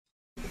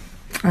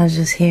I was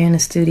just here in the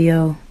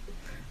studio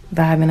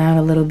vibing out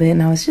a little bit,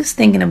 and I was just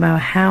thinking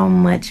about how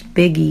much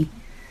Biggie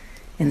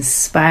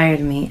inspired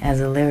me as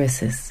a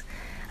lyricist.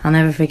 I'll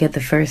never forget the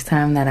first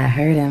time that I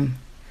heard him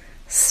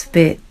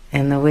spit,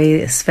 and the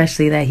way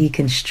especially that he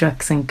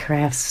constructs and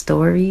crafts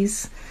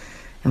stories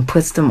and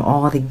puts them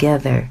all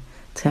together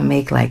to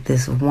make like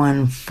this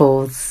one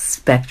full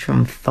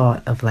spectrum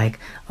thought of like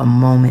a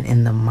moment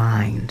in the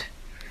mind.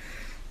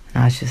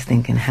 And I was just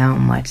thinking how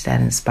much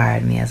that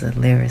inspired me as a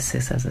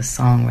lyricist, as a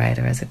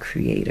songwriter, as a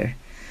creator,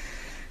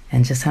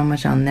 and just how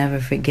much I'll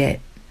never forget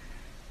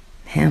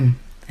him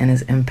and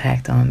his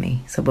impact on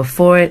me. So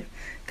before it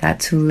got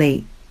too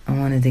late, I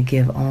wanted to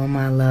give all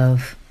my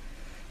love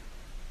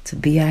to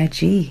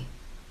B.I.G.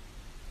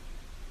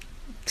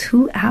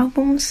 2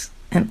 albums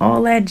and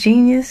all that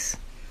genius.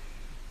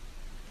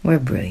 We're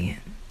brilliant.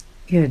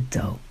 You're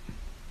dope.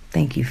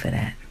 Thank you for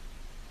that.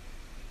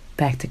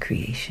 Back to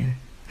creation.